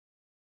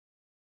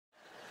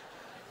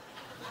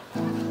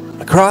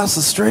Across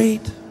the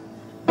street,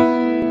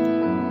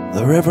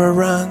 the river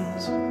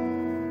runs.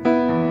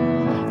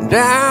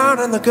 Down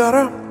in the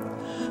gutter,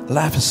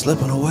 life is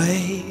slipping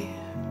away.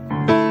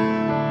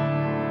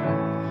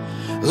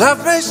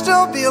 Love may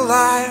still be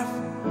alive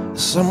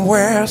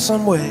somewhere,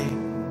 some way,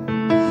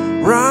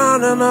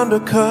 running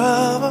under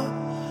cover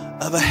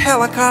of a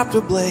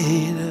helicopter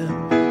blade.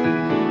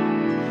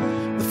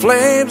 The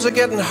flames are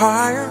getting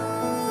higher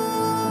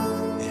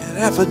in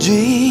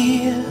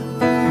effigy,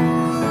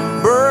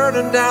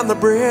 burning down the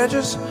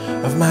bridges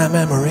of my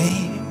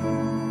memory.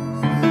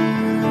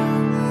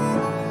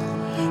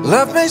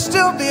 Love may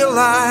still be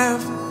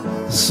alive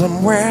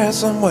somewhere,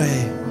 some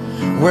way,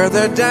 where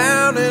they're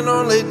down and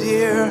only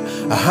dear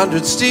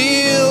 100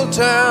 steel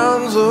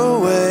towns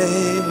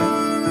away.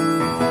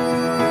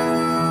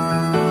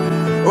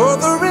 Oh,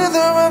 the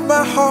rhythm of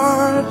my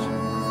heart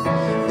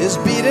is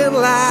beating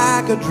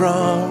like a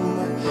drum,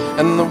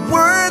 and the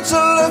words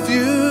I love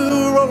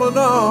you rolling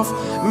off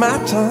my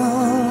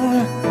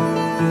tongue.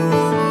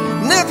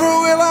 Never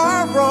will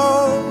I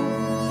roam,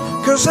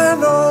 'cause I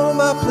know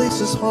my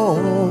place is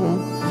home.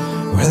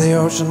 Where the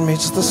ocean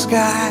meets the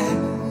sky,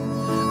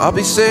 I'll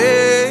be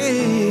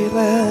sailing.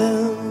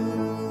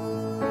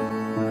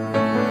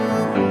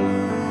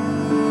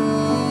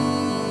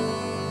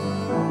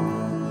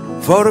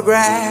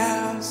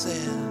 Photographs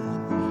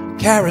and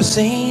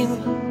kerosene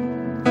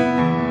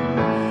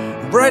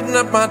brighten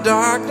up my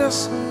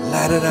darkness,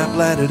 light it up,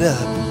 light it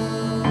up.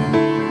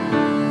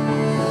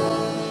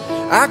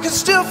 I can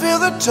still feel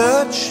the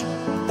touch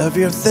of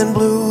your thin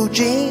blue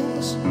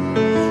jeans.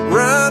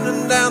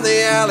 Running down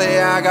the alley,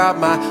 I got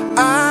my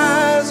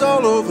eyes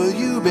all over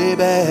you,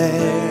 baby.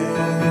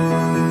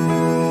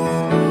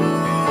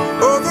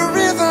 Oh, the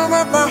rhythm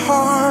of my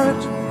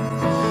heart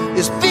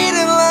is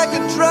beating like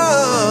a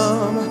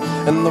drum,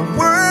 and the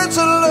words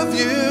I love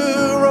you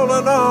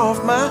rolling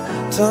off my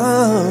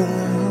tongue.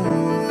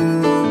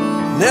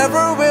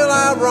 Never will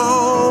I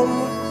roam,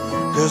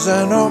 'cause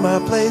I know my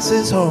place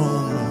is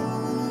home.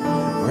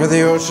 Where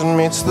the ocean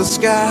meets the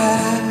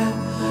sky,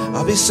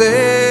 I'll be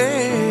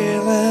sailing.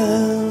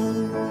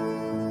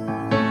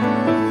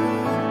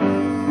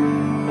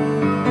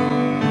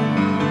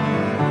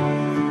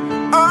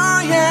 Oh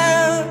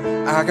yeah,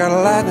 I got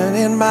lightning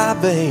in my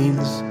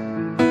veins,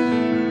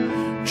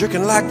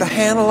 jerking like the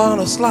handle on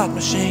a slot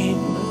machine.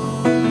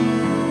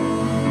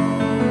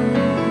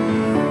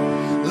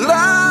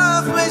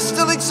 Love may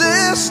still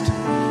exist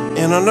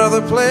in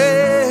another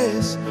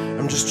place.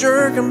 I'm just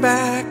jerking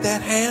back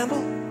that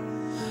handle,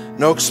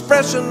 no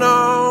expression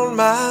on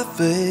my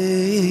face.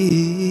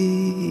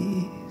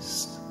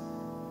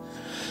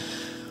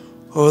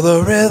 Oh, the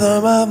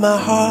rhythm of my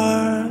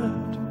heart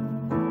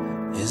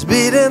is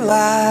beating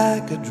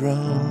like a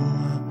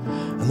drum,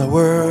 and the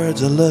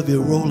words I love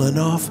you rolling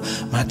off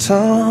my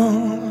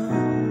tongue.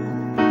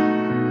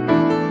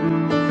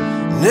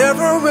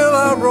 Never will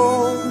I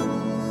roam,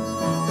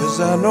 'cause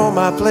I know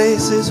my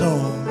place is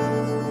home.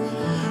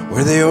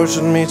 Where the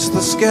ocean meets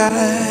the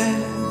sky,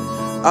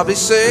 I'll be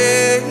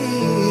sailing.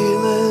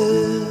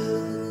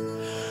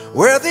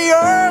 Where the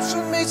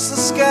ocean meets the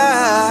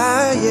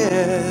sky,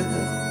 yeah,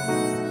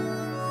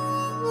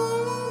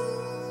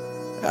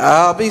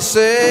 I'll be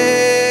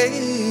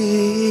sailing.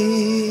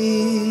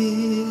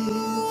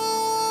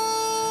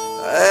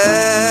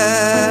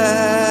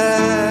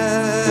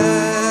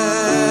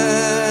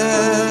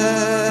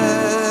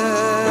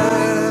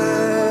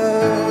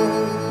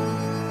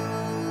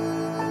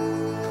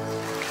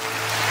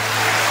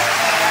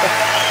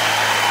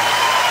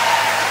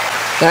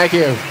 Thank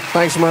you.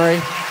 Thanks,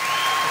 Murray.